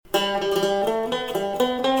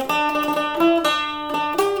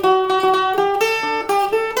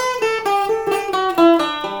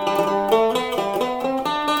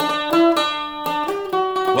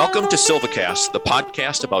SilviCast, the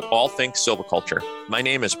podcast about all things silviculture. My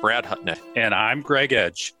name is Brad Hutnett. And I'm Greg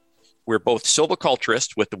Edge. We're both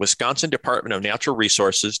silviculturists with the Wisconsin Department of Natural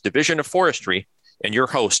Resources, Division of Forestry, and your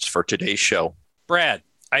hosts for today's show. Brad,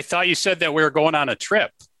 I thought you said that we were going on a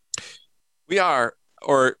trip. We are,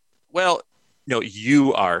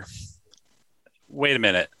 you are. Wait a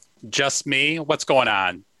minute. Just me? What's going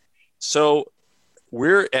on? So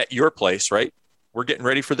we're at your place, right? We're getting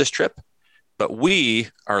ready for this trip, but we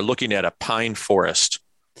are looking at a pine forest.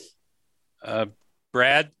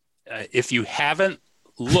 Brad, if you haven't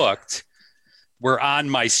looked, we're on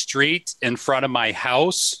my street in front of my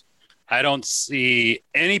house. I don't see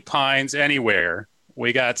any pines anywhere.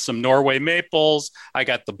 We got some Norway maples. I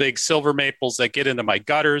got the big silver maples that get into my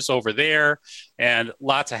gutters over there, and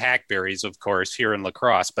lots of hackberries, of course, here in La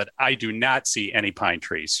Crosse, but I do not see any pine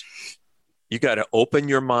trees. You got to open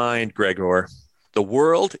your mind, Gregor. The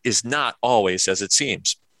world is not always as it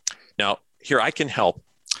seems. Now, here I can help.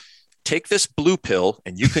 Take this blue pill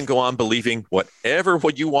and you can go on believing what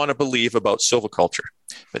you want to believe about silviculture.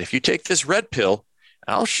 But if you take this red pill,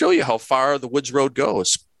 I'll show you how far the woods road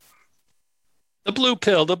goes. The blue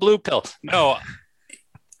pill. No,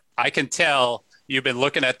 I can tell you've been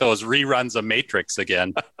looking at those reruns of Matrix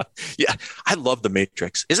again. Yeah, I love The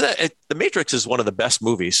Matrix. The Matrix is one of the best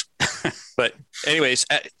movies. But anyways,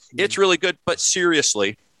 it's really good. But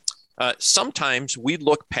seriously, sometimes we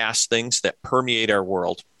look past things that permeate our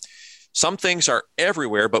world. Some things are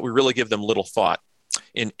everywhere, but we really give them little thought.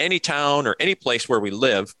 In any town or any place where we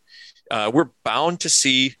live, we're bound to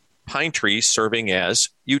see pine trees serving as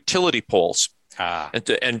utility poles.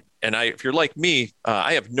 If you're like me,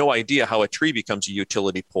 I have no idea how a tree becomes a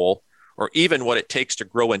utility pole or even what it takes to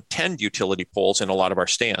grow and tend utility poles in a lot of our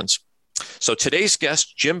stands. So today's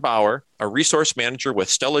guest, Jim Bauer, a resource manager with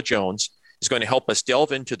Stella-Jones, is going to help us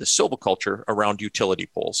delve into the silviculture around utility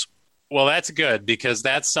poles. Well, that's good because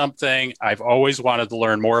that's something I've always wanted to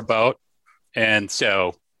learn more about. And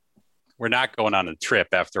so we're not going on a trip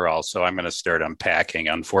after all, so I'm going to start unpacking,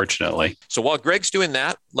 unfortunately. So while Greg's doing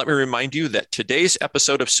that, let me remind you that today's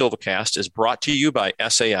episode of SilviCast is brought to you by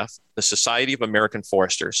SAF, the Society of American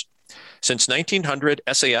Foresters. Since 1900,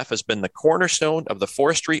 SAF has been the cornerstone of the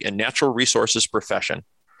forestry and natural resources profession.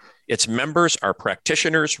 Its members are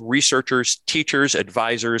practitioners, researchers, teachers,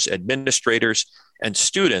 advisors, administrators, and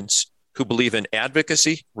students who believe in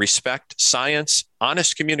advocacy, respect, science,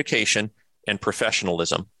 honest communication, and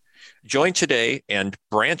professionalism. Join today and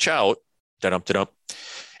branch out,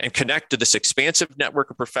 and connect to this expansive network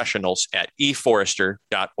of professionals at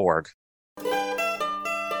eforester.org.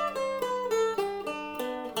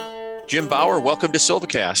 Jim Bauer, welcome to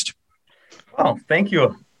SilviCast. Oh, thank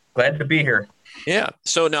you. Glad to be here. Yeah.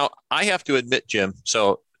 So now I have to admit, Jim,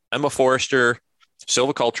 so I'm a forester,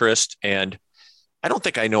 silviculturist, and I don't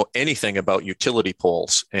think I know anything about utility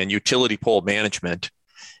poles and utility pole management.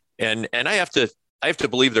 And I have to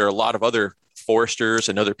believe there are a lot of other foresters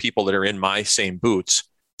and other people that are in my same boots.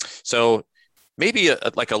 So maybe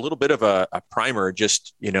a little bit of a primer,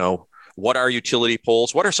 just, what are utility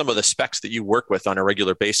poles? What are some of the specs that you work with on a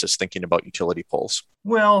regular basis thinking about utility poles?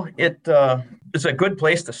 Well, it's a good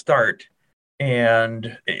place to start.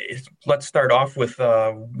 And let's start off with,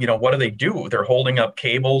 what do they do? They're holding up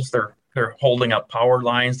cables. They're holding up power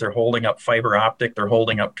lines. They're holding up fiber optic. They're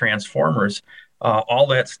holding up transformers. All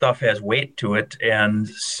that stuff has weight to it. And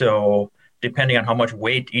so depending on how much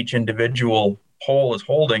weight each individual pole is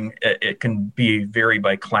holding, it can vary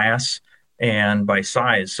by class and by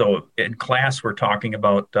size. So in class, we're talking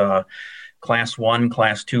about class 1,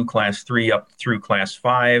 class 2, class 3, up through class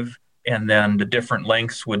 5. And then the different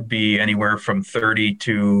lengths would be anywhere from 30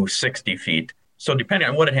 to 60 feet. So depending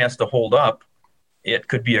on what it has to hold up, it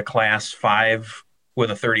could be a class 5 with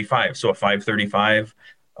a 35. So a 535,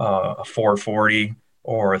 a 440,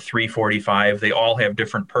 or a 345. They all have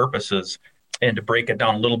different purposes. And to break it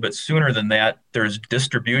down a little bit sooner than that, there's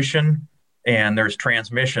distribution and there's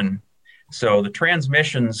transmission. So the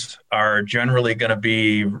transmissions are generally going to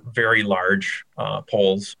be very large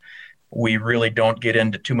poles. We really don't get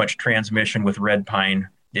into too much transmission with red pine.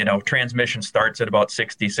 Transmission starts at about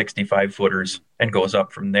 60, 65 footers and goes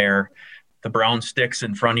up from there. The brown sticks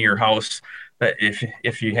in front of your house,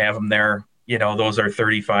 if you have them there, those are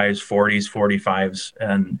 35s, 40s, 45s,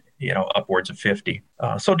 and, upwards of 50.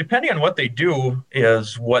 So depending on what they do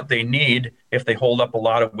is what they need. If they hold up a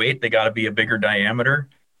lot of weight, they got to be a bigger diameter.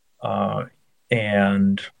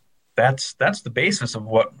 And that's the basis of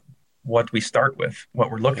what we start with,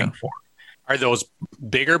 what we're looking for. Are those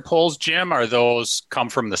bigger poles, Jim? Are those come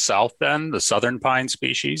from the south then, the southern pine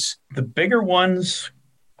species? The bigger ones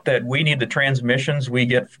that we need the transmissions, we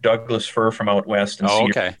get Douglas fir from out west and Oh,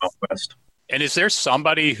 cedar okay. from out west. And is there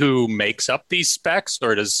somebody who makes up these specs,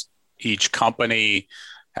 or does each company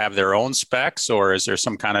have their own specs, or is there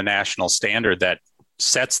some kind of national standard that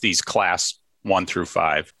sets these class 1 through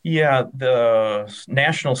 5? Yeah,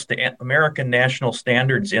 the American National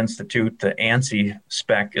Standards Institute, the ANSI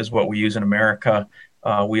spec is what we use in America.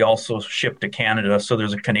 We also ship to Canada, so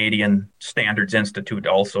there's a Canadian Standards Institute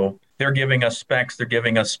also. They're giving us specs. They're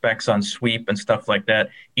giving us specs on sweep and stuff like that.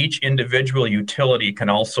 Each individual utility can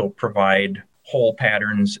also provide hole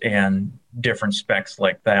patterns and different specs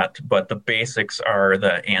like that, but the basics are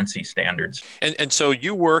the ANSI standards. And so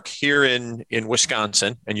you work here in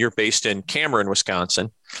Wisconsin, and you're based in Cameron,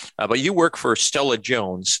 Wisconsin, but you work for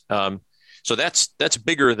Stella-Jones. So that's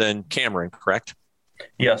bigger than Cameron, correct?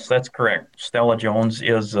 Yes, that's correct. Stella-Jones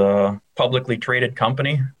is a publicly traded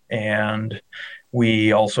company, and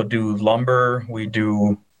we also do lumber, we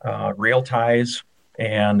do rail ties,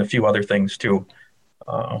 and a few other things too.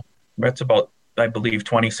 That's about, I believe,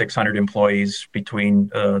 2,600 employees between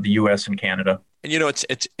the U.S. and Canada. And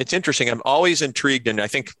it's interesting. I'm always intrigued, and I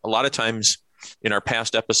think a lot of times in our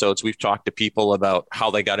past episodes we've talked to people about how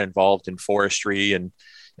they got involved in forestry and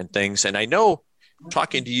things. And I know,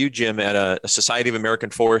 talking to you, Jim, at a Society of American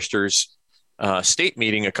Foresters state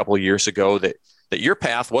meeting a couple of years ago, that your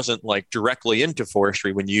path wasn't like directly into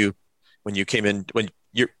forestry when you came in, when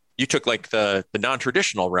you took like the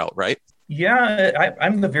non-traditional route, right? Yeah,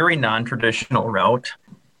 I'm the very non-traditional route.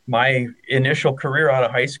 My initial career out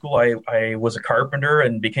of high school, I was a carpenter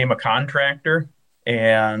and became a contractor.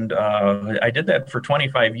 And I did that for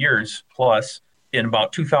 25 years plus. In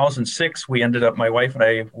about 2006, my wife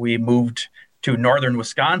and we moved to northern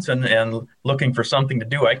Wisconsin, and looking for something to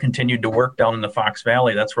do, I continued to work down in the Fox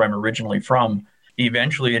Valley. That's where I'm originally from.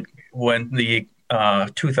 Eventually, when the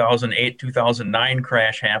 2008, 2009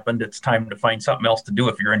 crash happened, it's time to find something else to do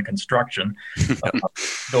if you're in construction.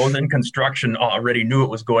 Those in construction already knew it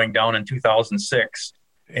was going down in 2006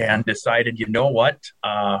 and decided, you know what,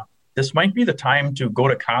 this might be the time to go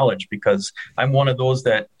to college, because I'm one of those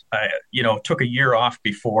that took a year off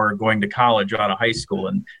before going to college out of high school,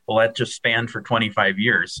 and well, that just spanned for 25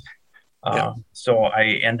 years. So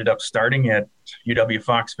I ended up starting at UW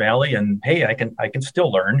Fox Valley, and hey, I can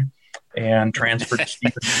still learn, and transferred to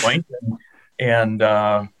Stevens Point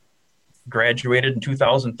and graduated in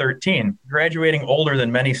 2013. Graduating older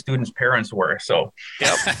than many students' parents were. So,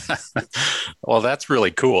 Well, that's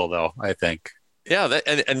really cool, though, I think. Yeah,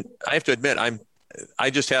 and I have to admit, I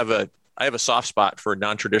just have a soft spot for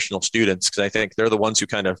non-traditional students, because I think they're the ones who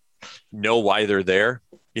kind of know why they're there,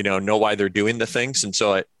 know why they're doing the things. And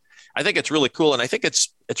so I think it's really cool. And I think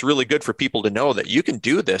it's really good for people to know that you can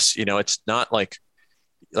do this. It's not like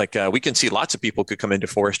we can see lots of people could come into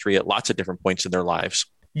forestry at lots of different points in their lives.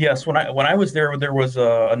 Yes, when I was there was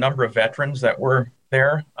a number of veterans that were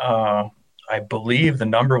there. I believe the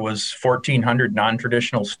number was 1,400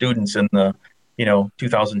 non-traditional students in the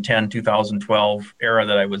 2010, 2012 era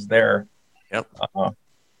that I was there. Yep.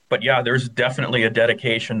 But yeah, there's definitely a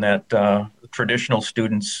dedication that traditional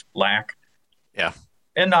students lack. Yeah.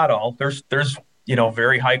 And not all. There's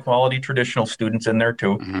very high quality traditional students in there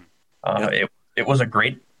too. Mm-hmm. It was a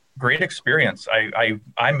great experience.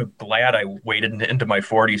 I'm glad I waited into my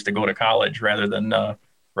 40s to go to college rather than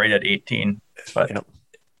right at 18. But Yep.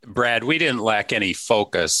 Brad, we didn't lack any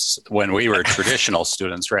focus when we were traditional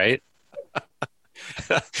students, right?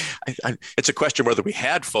 It's a question whether we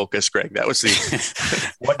had focus, Greg. That was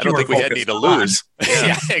what I don't think we had any to lose.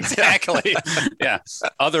 Yeah, exactly. Yeah,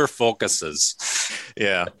 other focuses.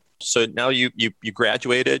 Yeah. So now you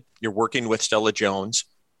graduated. You're working with Stella-Jones,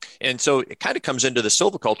 and so it kind of comes into the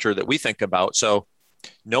silviculture that we think about. So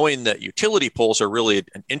knowing that utility poles are really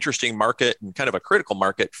an interesting market and kind of a critical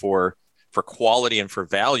market for quality and for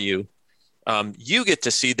value. You get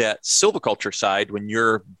to see that silviculture side when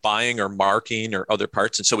you're buying or marking or other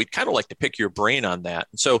parts. And so we'd kind of like to pick your brain on that.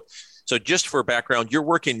 And so just for background, you're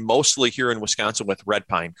working mostly here in Wisconsin with red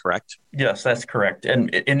pine, correct? Yes, that's correct. And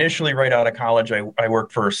initially, right out of college, I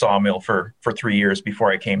worked for a sawmill for 3 years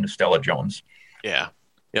before I came to Stella-Jones. Yeah.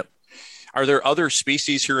 Yep. Are there other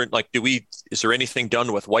species here? Is there anything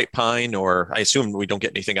done with white pine, or I assume we don't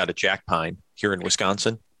get anything out of jack pine here in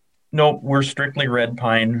Wisconsin? No, we're strictly red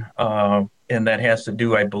pine, and that has to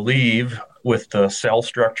do, I believe, with the cell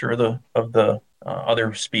structure of the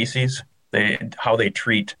other species, how they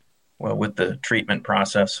treat with the treatment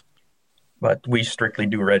process. But we strictly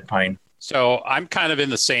do red pine. So I'm kind of in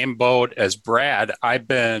the same boat as Brad. I've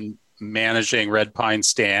been managing red pine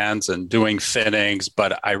stands and doing thinnings,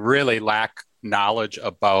 but I really lack knowledge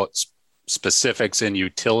about specifics in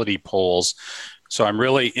utility poles. So I'm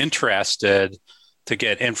really interested to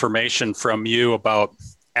get information from you about,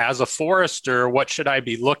 as a forester, what should I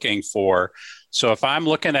be looking for? So if I'm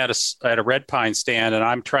looking at a red pine stand and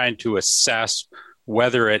I'm trying to assess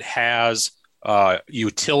whether it has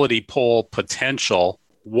utility pole potential,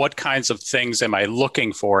 what kinds of things am I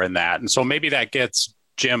looking for in that? And so maybe that gets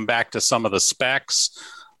Jim back to some of the specs,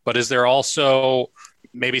 but is there also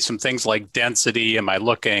maybe some things like density? Am I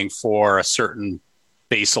looking for a certain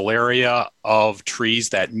basal area of trees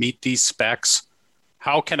that meet these specs?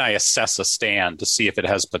 How can I assess a stand to see if it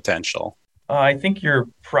has potential? I think you're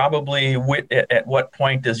probably at what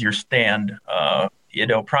point is your stand?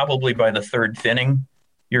 Probably by the third thinning,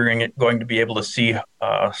 you're going to be able to see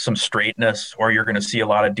some straightness, or you're going to see a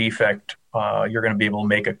lot of defect. You're going to be able to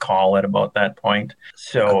make a call at about that point.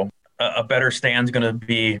 So a better stand's going to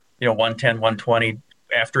be 110, 120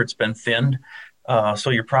 after it's been thinned. So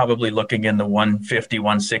you're probably looking in the 150,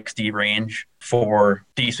 160 range for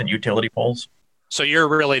decent utility poles. So you're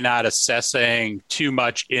really not assessing too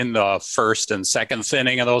much in the first and second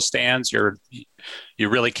thinning of those stands. You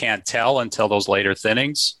really can't tell until those later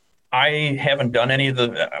thinnings. I haven't done any of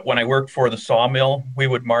when I worked for the sawmill, we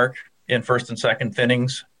would mark in first and second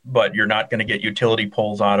thinnings, but you're not going to get utility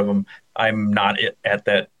poles out of them. I'm not at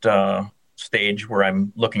that stage where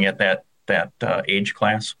I'm looking at that age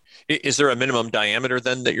class. Is there a minimum diameter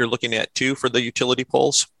then that you're looking at too for the utility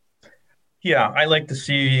poles? Yeah, I like to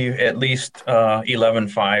see at least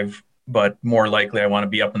 11.5, but more likely I want to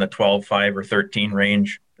be up in the 12.5 or 13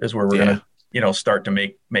 range is where we're going to, start to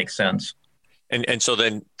make sense. And so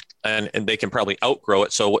then, and they can probably outgrow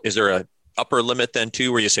it. So is there a upper limit then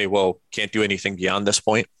too, where you say, whoa, can't do anything beyond this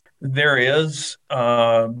point? There is,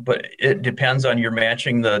 but it depends on your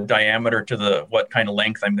matching the diameter to what kind of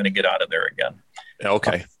length I'm going to get out of there again.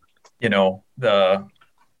 Okay. The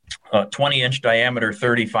 20-inch diameter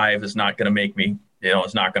 35 is not going to make me,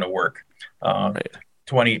 it's not going to work. Right.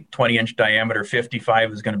 20-inch diameter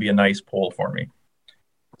 55 is going to be a nice pole for me.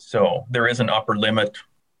 So there is an upper limit.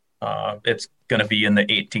 It's going to be in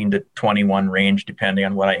the 18 to 21 range, depending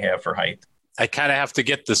on what I have for height. I kind of have to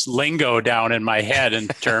get this lingo down in my head in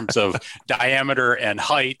terms of diameter and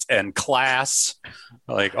height and class,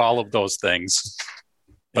 like all of those things.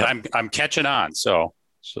 But I'm catching on. So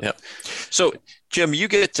Jim, you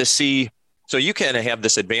get to see, so you kind of have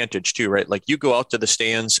this advantage too, right? Like you go out to the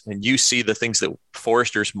stands and you see the things that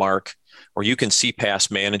foresters mark, or you can see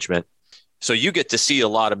past management. So you get to see a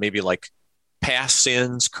lot of maybe like past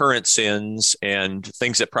sins, current sins, and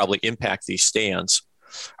things that probably impact these stands.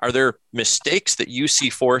 Are there mistakes that you see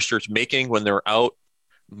foresters making when they're out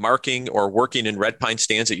marking or working in red pine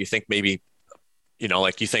stands that you think maybe,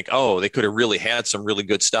 like you think, oh, they could have really had some really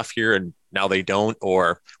good stuff here and now they don't,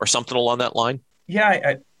 or something along that line?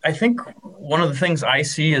 Yeah, I think one of the things I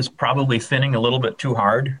see is probably thinning a little bit too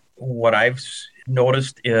hard. What I've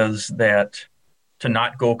noticed is that to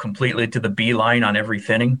not go completely to the B line on every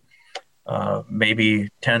thinning, maybe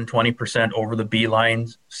 10, 20% over the B line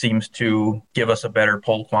seems to give us a better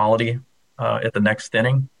pole quality at the next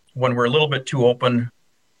thinning. When we're a little bit too open,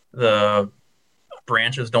 the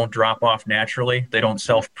branches don't drop off naturally. They don't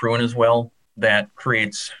self-prune as well. That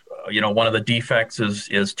creates, one of the defects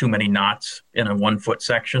is too many knots in a 1 foot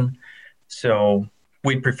section. So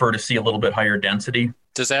we'd prefer to see a little bit higher density.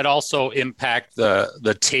 Does that also impact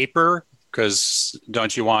the taper? Because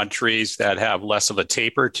don't you want trees that have less of a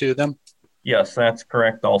taper to them? Yes, that's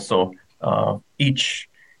correct. Also, each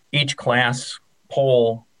class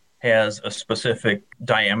pole has a specific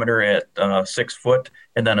diameter at 6 foot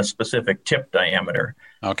and then a specific tip diameter.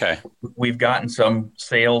 Okay. We've gotten some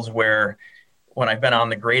sales where when I've been on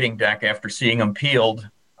the grading deck after seeing them peeled,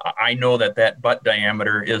 I know that butt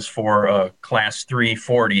diameter is for a class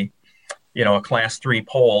 340, a class 3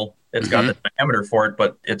 pole. It's got the diameter for it,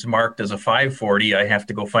 but it's marked as a 540. I have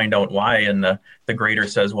to go find out why. And the grader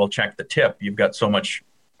says, well, check the tip. You've got so much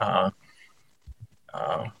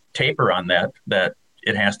taper on that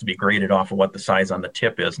it has to be graded off of what the size on the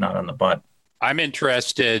tip is, not on the butt. I'm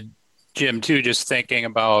interested, Jim, too, just thinking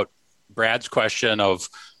about Brad's question of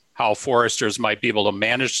how foresters might be able to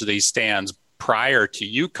manage these stands prior to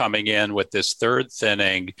you coming in with this third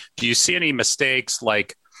thinning. Do you see any mistakes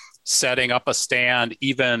like setting up a stand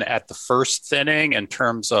even at the first thinning in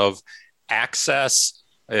terms of access?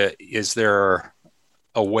 Is there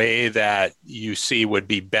a way that you see would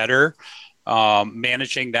be better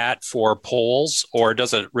managing that for poles, or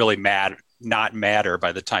does it really not matter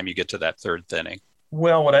by the time you get to that third thinning?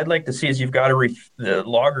 Well, what I'd like to see is the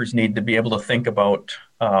loggers need to be able to think about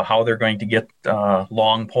how they're going to get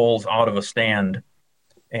long poles out of a stand.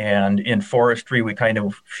 And in forestry, we kind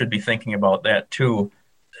of should be thinking about that too.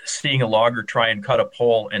 seeing a logger try and cut a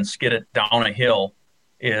pole and skid it down a hill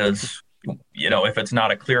is, if it's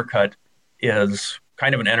not a clear cut, is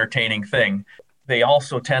kind of an entertaining thing. They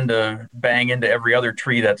also tend to bang into every other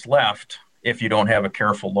tree that's left if you don't have a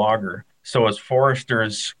careful logger. So as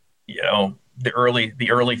foresters, the early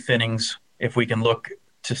thinnings, if we can look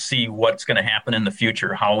to see what's going to happen in the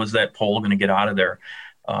future, how is that pole going to get out of there?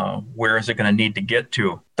 Where is it going to need to get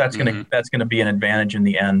to? That's going to be an advantage in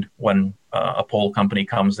the end when a pole company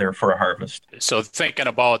comes there for a harvest. So thinking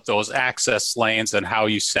about those access lanes and how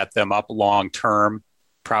you set them up long term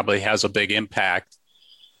probably has a big impact.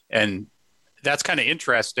 And that's kind of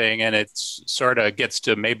interesting. And it sort of gets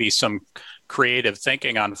to maybe some creative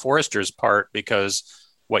thinking on foresters' part, because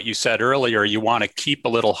what you said earlier, you want to keep a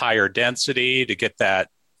little higher density to get that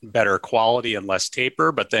better quality and less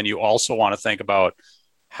taper. But then you also want to think about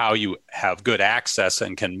how you have good access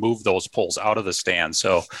and can move those poles out of the stand.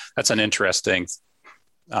 So that's an interesting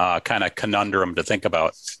kind of conundrum to think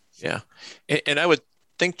about. Yeah. And I would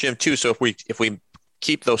think, Jim, too, so if we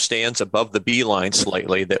keep those stands above the B line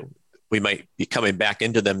slightly, that we might be coming back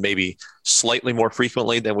into them maybe slightly more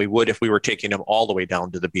frequently than we would if we were taking them all the way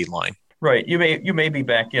down to the B line. Right. You may be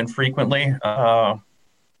back in frequently.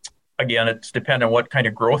 Again, it's dependent on what kind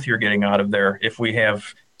of growth you're getting out of there. If we have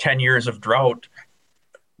 10 years of drought,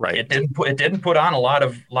 right, it didn't put on a lot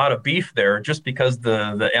of beef there just because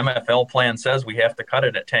the MFL plan says we have to cut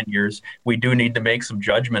it at 10 years. We do need to make some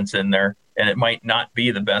judgments in there, and it might not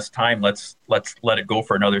be the best time. Let's let it go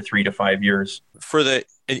for another 3 to 5 years.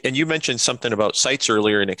 And you mentioned something about sites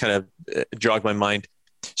earlier, and it kind of jogged my mind.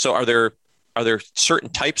 So are there certain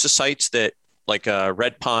types of sites that, like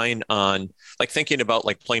red pine on, like thinking about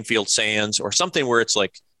like Plainfield Sands or something where it's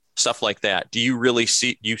like stuff like that? Do you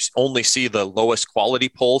only see the lowest quality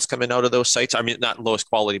poles coming out of those sites? I mean, not lowest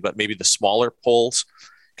quality, but maybe the smaller poles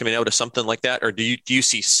coming out of something like that? Or do you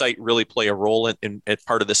see site really play a role in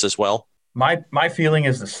part of this as well? My feeling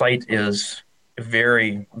is the site is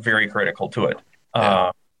very, very critical to it.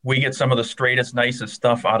 Yeah. We get some of the straightest, nicest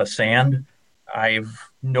stuff out of sand. I've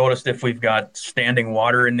noticed if we've got standing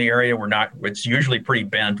water in the area, it's usually pretty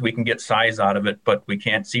bent. We can get size out of it, but we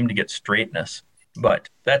can't seem to get straightness. But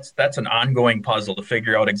that's an ongoing puzzle to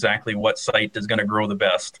figure out exactly what site is going to grow the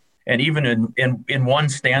best. And even in one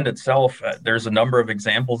stand itself, there's a number of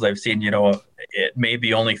examples I've seen. It may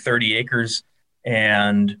be only 30 acres,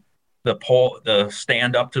 and the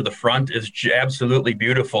stand up to the front is absolutely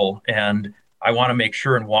beautiful. And I want to make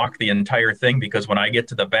sure and walk the entire thing, because when I get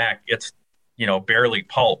to the back, it's barely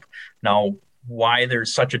pulp. Now, why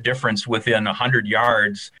there's such a difference within 100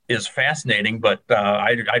 yards is fascinating, but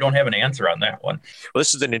I don't have an answer on that one. Well,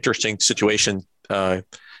 this is an interesting situation, Greg,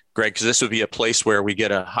 because this would be a place where we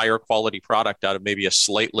get a higher quality product out of maybe a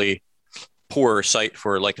slightly poorer site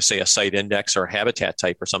for, like, say, a site index or a habitat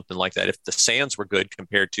type or something like that, if the sands were good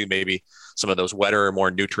compared to maybe some of those wetter or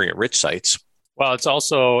more nutrient-rich sites. Well, it's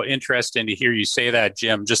also interesting to hear you say that,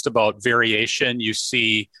 Jim, just about variation you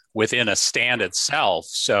see within a stand itself.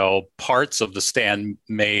 So parts of the stand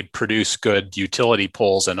may produce good utility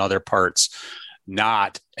poles and other parts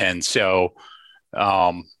not. And so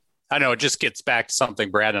I know it just gets back to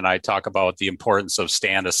something Brad and I talk about, the importance of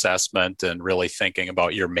stand assessment and really thinking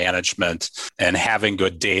about your management and having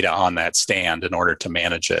good data on that stand in order to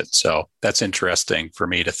manage it. So that's interesting for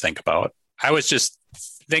me to think about. I was just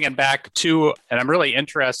thinking back to, and I'm really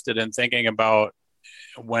interested in thinking about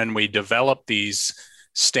when we develop these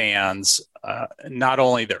stands, not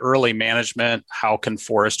only the early management, how can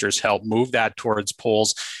foresters help move that towards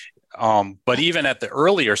poles, but even at the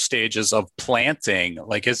earlier stages of planting,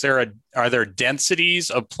 like are there densities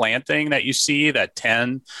of planting that you see that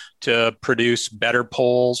tend to produce better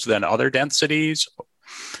poles than other densities,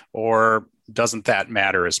 or doesn't that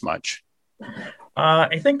matter as much?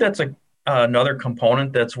 I think that's another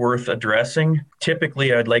component that's worth addressing.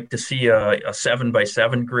 Typically, I'd like to see a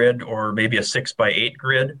 7x7 grid or maybe a 6x8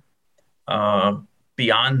 grid.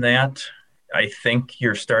 Beyond that, I think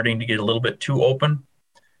you're starting to get a little bit too open.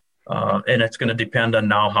 And it's going to depend on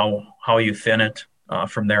now how you thin it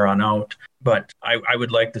from there on out. But I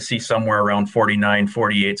would like to see somewhere around 49,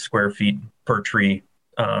 48 square feet per tree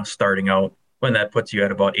starting out, when that puts you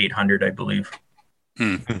at about 800, I believe.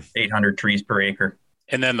 800 trees per acre.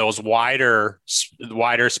 And then those wider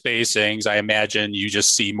spacings, I imagine you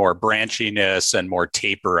just see more branchiness and more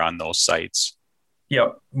taper on those sites. Yeah,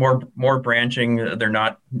 more branching. They're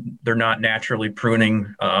not naturally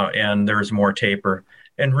pruning, and there's more taper.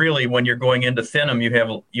 And really, when you're going in to thin them, you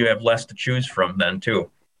have less to choose from then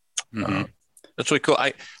too. Mm-hmm. That's really cool.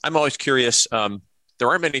 I'm always curious. There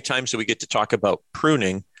aren't many times that we get to talk about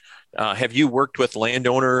pruning. Have you worked with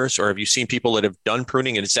landowners or have you seen people that have done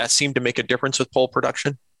pruning? And does that seem to make a difference with pole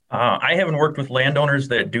production? I haven't worked with landowners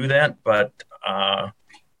that do that, but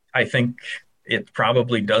I think it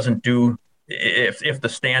probably doesn't do. If the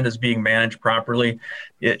stand is being managed properly,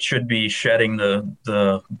 it should be shedding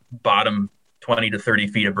the bottom 20 to 30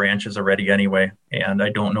 feet of branches already anyway. And I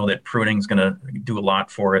don't know that pruning is going to do a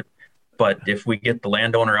lot for it. But if we get the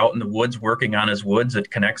landowner out in the woods working on his woods,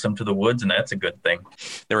 it connects him to the woods, and that's a good thing.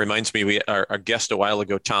 That reminds me, our guest a while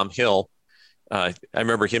ago, Tom Hill, I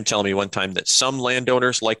remember him telling me one time that some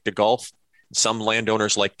landowners like to golf, some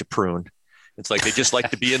landowners like to prune. It's like they just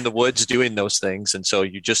like to be in the woods doing those things. And so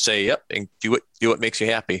you just say, yep, and do what makes you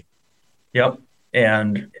happy. Yep.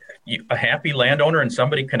 And a happy landowner and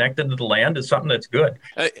somebody connected to the land is something that's good.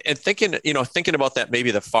 And thinking about that,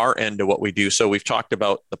 maybe the far end of what we do. So we've talked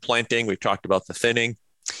about the planting, we've talked about the thinning.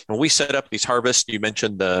 When we set up these harvests, you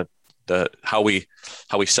mentioned the how we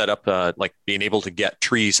set up like being able to get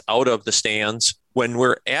trees out of the stands. When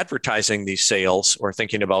we're advertising these sales or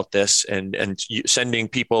thinking about this and sending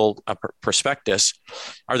people a prospectus,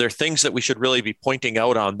 are there things that we should really be pointing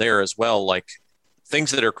out on there as well, like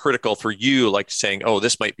things that are critical for you, like saying, oh,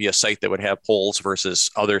 this might be a site that would have poles versus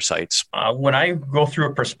other sites? When I go through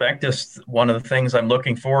a prospectus, one of the things I'm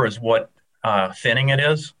looking for is what thinning it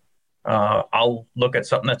is. I'll look at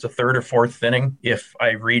something that's a third or fourth thinning. If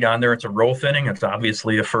I read on there it's a row thinning, it's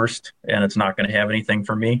obviously a first, and it's not going to have anything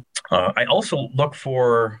for me. I also look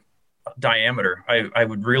for diameter. I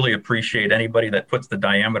would really appreciate anybody that puts the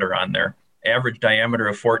diameter on there. Average diameter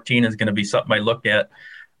of 14 is going to be something I look at.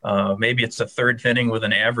 Maybe it's a third thinning with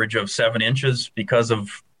an average of 7 inches because of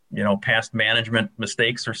past management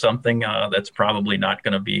mistakes or something. That's probably not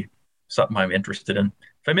going to be something I'm interested in.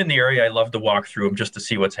 If I'm in the area, I love to walk through them just to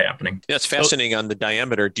see what's happening. Yeah, it's fascinating on the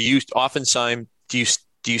diameter. Do you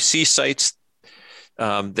see sites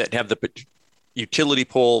that have the utility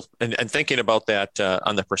pole? And thinking about that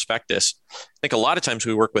on the prospectus, I think a lot of times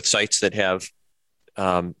we work with sites that have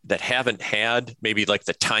that haven't had maybe like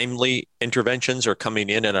the timely interventions or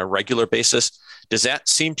coming in on a regular basis. Does that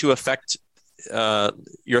seem to affect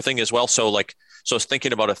your thing as well? So it's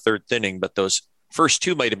thinking about a third thinning, but those first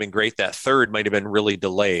two might have been great. That third might have been really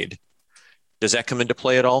delayed. Does that come into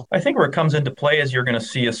play at all? I think where it comes into play is you're going to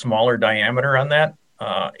see a smaller diameter on that.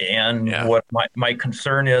 What my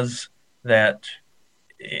concern is that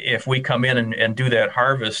if we come in and do that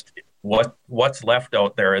harvest, what's left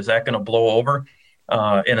out there, is that going to blow over?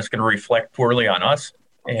 And it's going to reflect poorly on us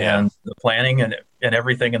and the planning and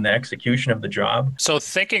everything in the execution of the job. So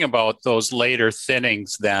thinking about those later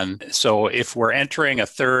thinnings then, so if we're entering a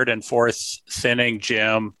third and fourth thinning,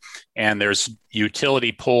 Jim, and there's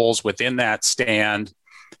utility poles within that stand,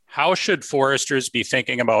 how should foresters be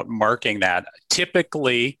thinking about marking that?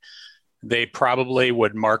 Typically, they probably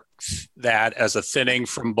would mark that as a thinning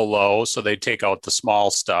from below, so they take out the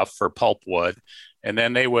small stuff for pulpwood. And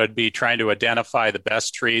then they would be trying to identify the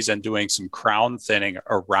best trees and doing some crown thinning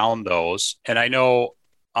around those. And I know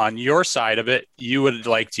on your side of it, you would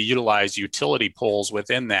like to utilize utility poles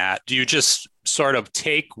within that. Do you just sort of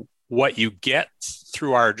take what you get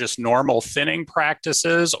through our just normal thinning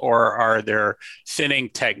practices, or are there thinning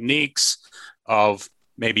techniques of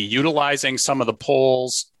maybe utilizing some of the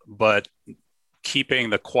poles, but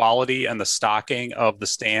keeping the quality and the stocking of the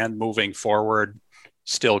stand moving forward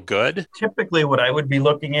still good? Typically, what I would be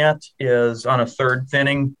looking at is on a third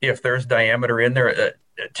thinning, if there's diameter in there.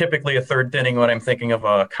 Typically, a third thinning, when I'm thinking of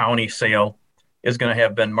a county sale, is going to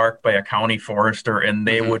have been marked by a county forester, and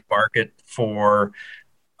they would mark it for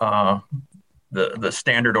the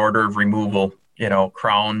standard order of removal,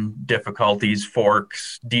 crown, difficulties,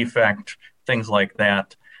 forks, defect, things like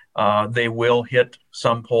that. They will hit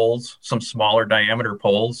some poles, some smaller diameter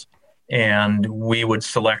poles, and we would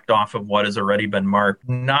select off of what has already been marked.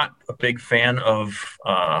 Not a big fan of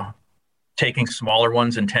taking smaller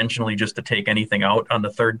ones intentionally just to take anything out on the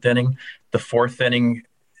third thinning. The fourth thinning,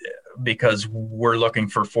 because we're looking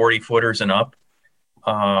for 40 footers and up.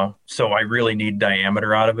 So I really need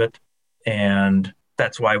diameter out of it. And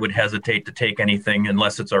that's why I would hesitate to take anything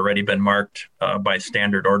unless it's already been marked by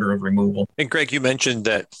standard order of removal. And Greg, you mentioned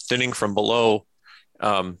that thinning from below.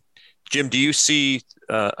 Jim, do you see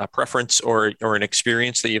a preference or an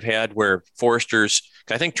experience that you've had where foresters,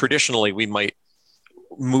 I think traditionally we might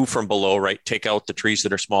move from below, right? Take out the trees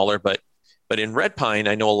that are smaller, but in red pine,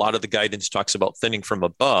 I know a lot of the guidance talks about thinning from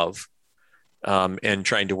above and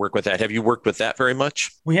trying to work with that. Have you worked with that very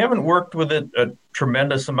much? We haven't worked with it a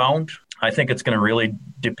tremendous amount. I think it's going to really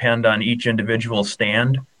depend on each individual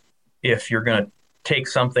stand. If you're going to take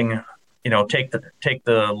something take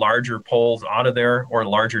the larger poles out of there or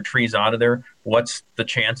larger trees out of there. What's the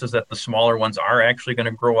chances that the smaller ones are actually going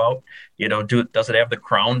to grow out? Does it have the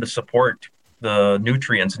crown to support the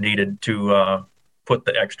nutrients needed to put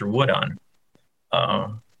the extra wood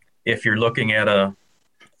on? If you're looking at a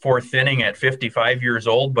fourth thinning at 55 years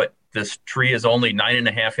old, but this tree is only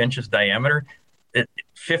 9.5 inches diameter,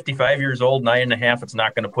 55 years old, 9.5, it's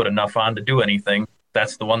not going to put enough on to do anything.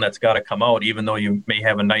 That's the one that's got to come out, even though you may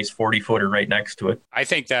have a nice 40-footer right next to it. I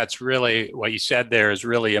think that's really what you said there is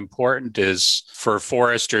really important, is for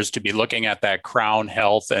foresters to be looking at that crown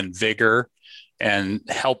health and vigor and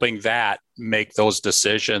helping that make those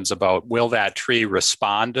decisions about, will that tree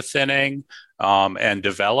respond to thinning and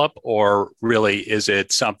develop, or really is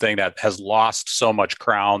it something that has lost so much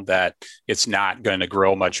crown that it's not going to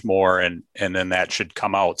grow much more, and then that should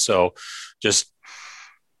come out. So just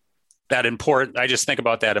that important. I just think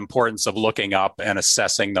about that importance of looking up and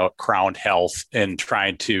assessing the crown health and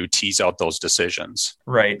trying to tease out those decisions.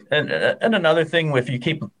 Right. And another thing, if you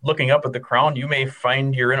keep looking up at the crown, you may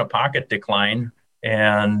find you're in a pocket decline,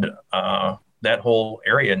 and that whole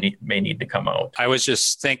area may need to come out. I was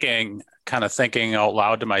just thinking out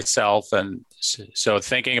loud to myself. And so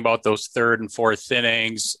thinking about those third and fourth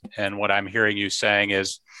thinnings, and what I'm hearing you saying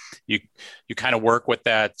is you kind of work with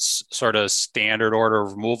that sort of standard order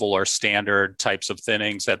of removal or standard types of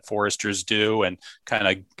thinnings that foresters do, and kind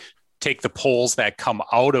of take the poles that come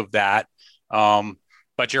out of that.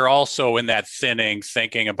 But you're also in that thinning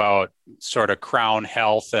thinking about sort of crown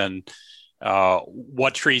health and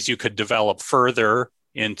what trees you could develop further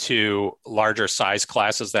into larger size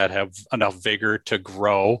classes that have enough vigor to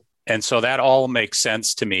grow. And so that all makes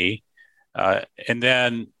sense to me. And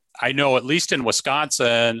then I know, at least in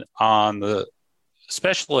Wisconsin,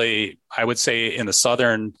 especially I would say in the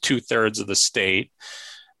southern 2/3 of the state,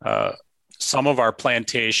 some of our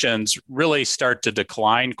plantations really start to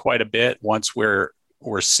decline quite a bit once we're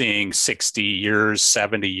seeing 60 years,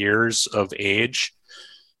 70 years of age.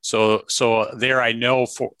 So there, I know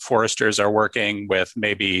foresters are working with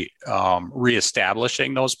maybe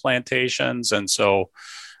reestablishing those plantations. And so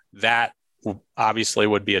that obviously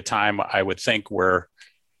would be a time, I would think, where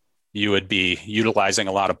you would be utilizing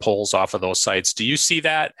a lot of poles off of those sites. Do you see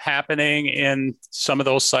that happening in some of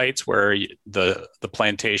those sites where the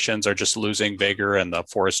plantations are just losing vigor and the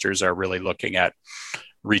foresters are really looking at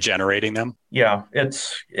regenerating them? Yeah, it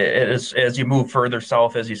is. As you move further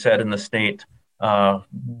south, as you said, in the state,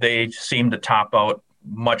 they seem to top out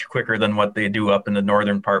much quicker than what they do up in the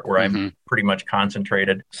northern part where I'm pretty much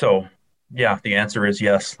concentrated. So yeah, the answer is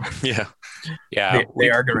yes. Yeah. They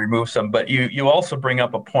are going to remove some, but you also bring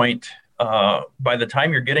up a point. By the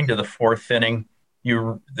time you're getting to the fourth thinning,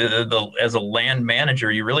 as a land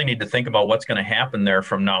manager, you really need to think about what's going to happen there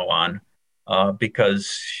from now on,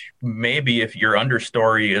 because maybe if your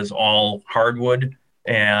understory is all hardwood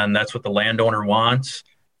and that's what the landowner wants,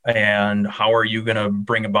 and how are you going to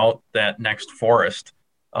bring about that next forest,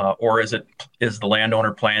 or is the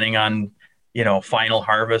landowner planning on final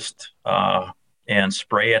harvest and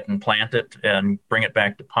spray it and plant it and bring it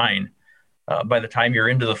back to pine? By the time you're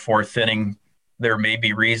into the fourth thinning, there may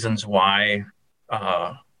be reasons why.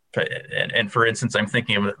 And for instance, I'm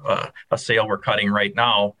thinking of a sale we're cutting right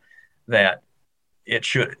now that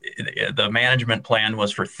the management plan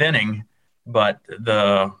was for thinning, but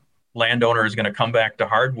the landowner is going to come back to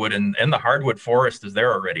hardwood, and the hardwood forest is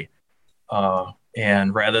there already.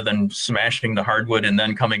 And rather than smashing the hardwood and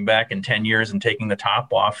then coming back in 10 years and taking the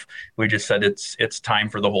top off, we just said it's time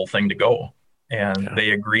for the whole thing to go. And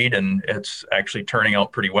they agreed, and it's actually turning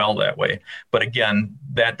out pretty well that way. But again,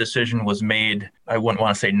 that decision was made, I wouldn't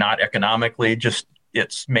want to say not economically, just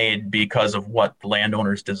it's made because of what the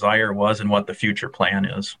landowner's desire was and what the future plan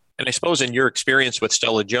is. And I suppose in your experience with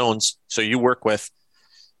Stella-Jones,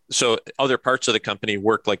 so other parts of the company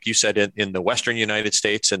work, like you said, in the Western United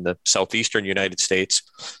States and the Southeastern United States,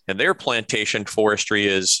 and their plantation forestry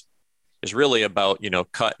is really about,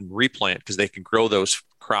 cut and replant, because they can grow those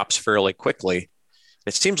crops fairly quickly.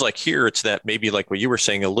 It seems like here it's that maybe like what you were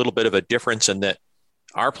saying, a little bit of a difference in that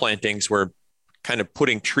our plantings were kind of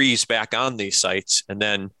putting trees back on these sites. And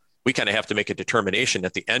then we kind of have to make a determination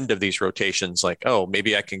at the end of these rotations, like, oh,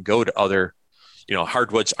 maybe I can go to other,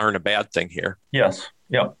 hardwoods aren't a bad thing here. Yes.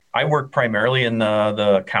 Yeah. I work primarily in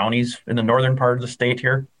the counties in the northern part of the state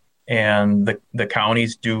here, and the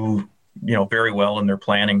counties do, very well in their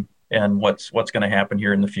planning and what's going to happen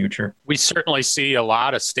here in the future. We certainly see a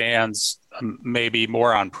lot of stands, maybe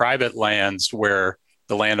more on private lands, where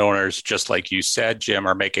the landowners, just like you said, Jim,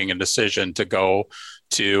 are making a decision to go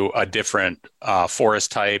to a different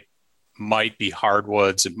forest type. Might be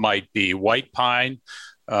hardwoods, it might be white pine.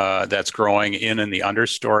 that's growing in the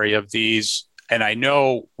understory of these. And I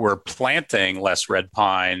know we're planting less red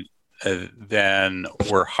pine than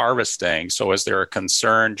we're harvesting. So is there a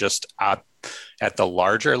concern just at the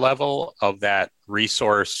larger level of that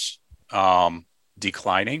resource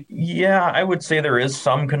declining? Yeah, I would say there is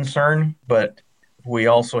some concern, but we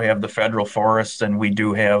also have the federal forests and we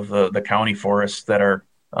do have the county forests that are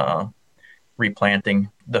replanting.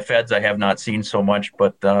 The feds I have not seen so much,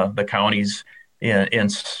 but the counties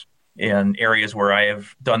in areas where I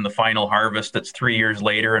have done the final harvest, it's 3 years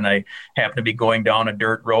later, and I happen to be going down a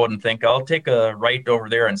dirt road and think I'll take a right over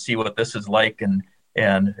there and see what this is like, and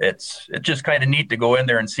it's just kind of neat to go in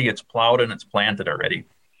there and see it's plowed and it's planted already,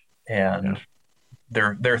 and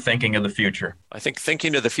they're thinking of the future. I think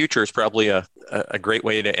thinking of the future is probably a great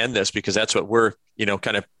way to end this, because that's what we're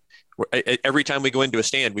every time we go into a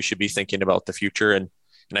stand, we should be thinking about the future. And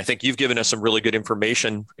I think you've given us some really good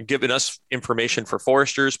information, given us information for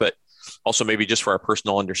foresters, but also maybe just for our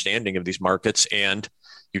personal understanding of these markets and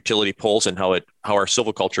utility poles and how our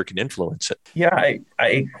silviculture can influence it. Yeah,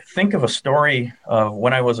 I think of a story of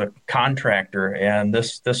when I was a contractor, and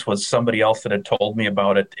this was somebody else that had told me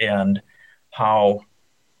about it, and how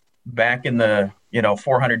back in the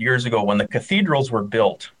 400 years ago when the cathedrals were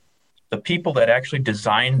built, the people that actually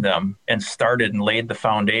designed them and started and laid the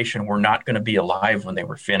foundation were not going to be alive when they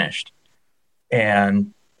were finished.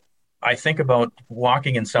 And I think about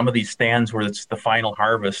walking in some of these stands where it's the final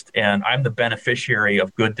harvest, and I'm the beneficiary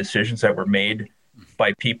of good decisions that were made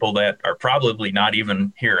by people that are probably not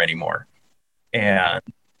even here anymore. And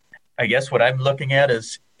I guess what I'm looking at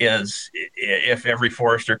is if every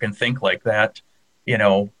forester can think like that,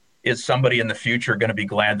 is somebody in the future going to be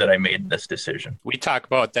glad that I made this decision? We talk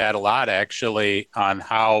about that a lot, actually, on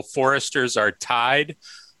how foresters are tied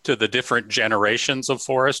to the different generations of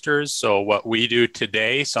foresters. So what we do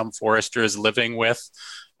today, some foresters living with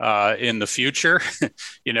in the future,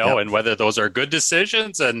 and whether those are good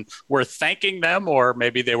decisions and we're thanking them, or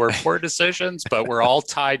maybe they were poor decisions, but we're all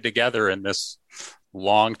tied together in this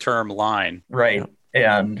long-term line. Right.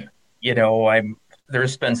 And,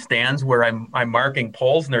 there's been stands where I'm marking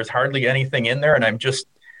poles and there's hardly anything in there. And I'm just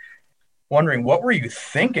wondering, what were you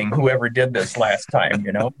thinking, whoever did this last time,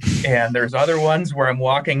 And there's other ones where I'm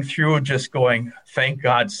walking through just going, thank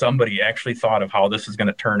God somebody actually thought of how this is going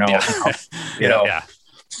to turn out.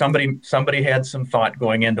 Somebody had some thought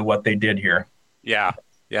going into what they did here. Yeah.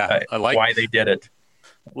 I like why they did it.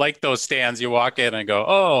 Like those stands, you walk in and go,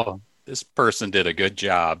 oh, this person did a good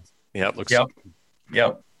job. Yep.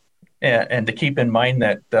 And to keep in mind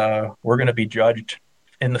that we're going to be judged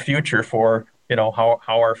in the future for, how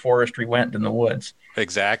our forestry went in the woods.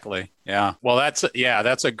 Exactly. Yeah. Well, that's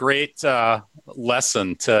a great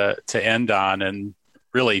lesson to end on. And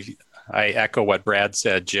really, I echo what Brad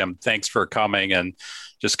said, Jim. Thanks for coming and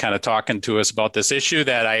just kind of talking to us about this issue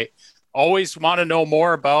that I always want to know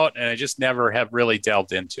more about, and I just never have really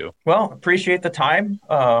delved into. Well, appreciate the time.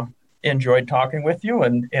 Enjoyed talking with you,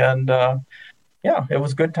 and it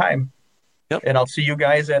was a good time. Yep. And I'll see you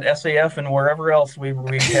guys at SAF and wherever else we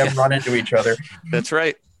have run into each other. That's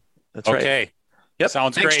right. Okay. Yep.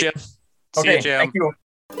 Sounds Thanks, great. Jim. Okay, See you, Jim. thank you.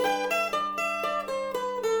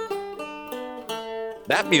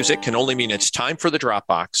 That music can only mean it's time for the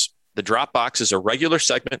Dropbox. The Dropbox is a regular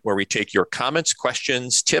segment where we take your comments,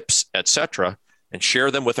 questions, tips, etc., and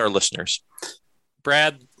share them with our listeners.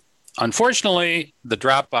 Brad, unfortunately, the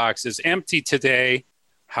Dropbox is empty today.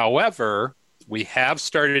 However, we have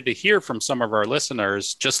started to hear from some of our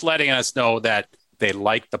listeners just letting us know that they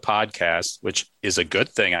like the podcast, which is a good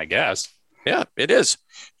thing, I guess. Yeah, it is.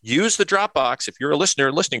 Use the Dropbox if you're a listener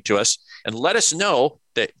listening to us, and let us know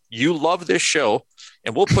that you love this show,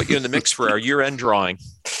 and we'll put you in the mix for our year-end drawing.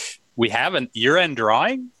 We have a year-end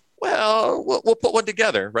drawing? Well, we'll put one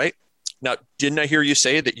together, right? Now, didn't I hear you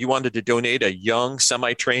say that you wanted to donate a young,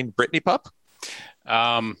 semi-trained Brittany pup?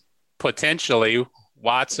 Potentially.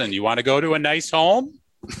 Watson, you want to go to a nice home?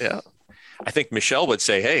 Yeah. I think Michelle would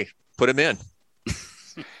say, hey, put him in.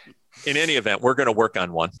 In any event, we're going to work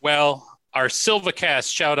on one. Well, our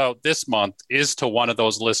SilviCast shout out this month is to one of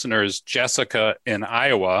those listeners, Jessica in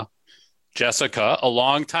Iowa. Jessica, a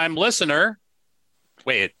longtime listener.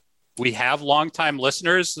 Wait, we have longtime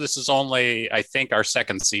listeners? This is only, I think, our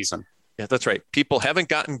second season. Yeah, that's right. People haven't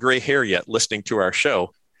gotten gray hair yet listening to our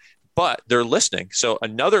show, but they're listening. So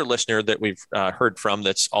another listener that we've heard from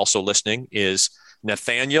that's also listening is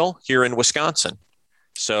Nathaniel here in Wisconsin.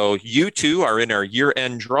 So you two are in our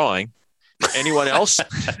year-end drawing. Anyone else?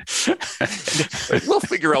 We'll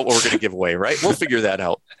figure out what we're going to give away, right? We'll figure that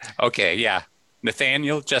out. Okay, yeah.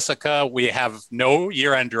 Nathaniel, Jessica, we have no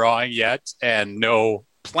year-end drawing yet and no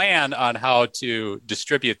plan on how to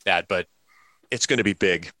distribute that, but it's going to be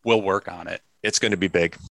big. We'll work on it. It's going to be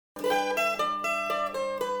big.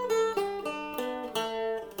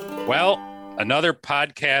 Well, another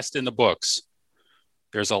podcast in the books.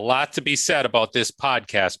 There's a lot to be said about this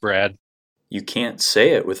podcast, Brad. You can't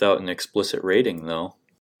say it without an explicit rating, though.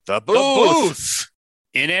 The booth.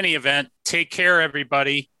 In any event, take care,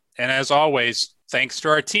 everybody. And as always, thanks to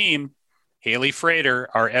our team, Haley Frater,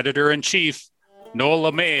 our editor-in-chief,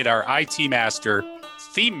 Noah LeMaid, our IT master,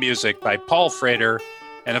 theme music by Paul Frater,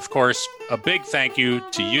 and of course, a big thank you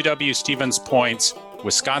to UW-Stevens Point's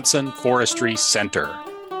Wisconsin Forestry Center.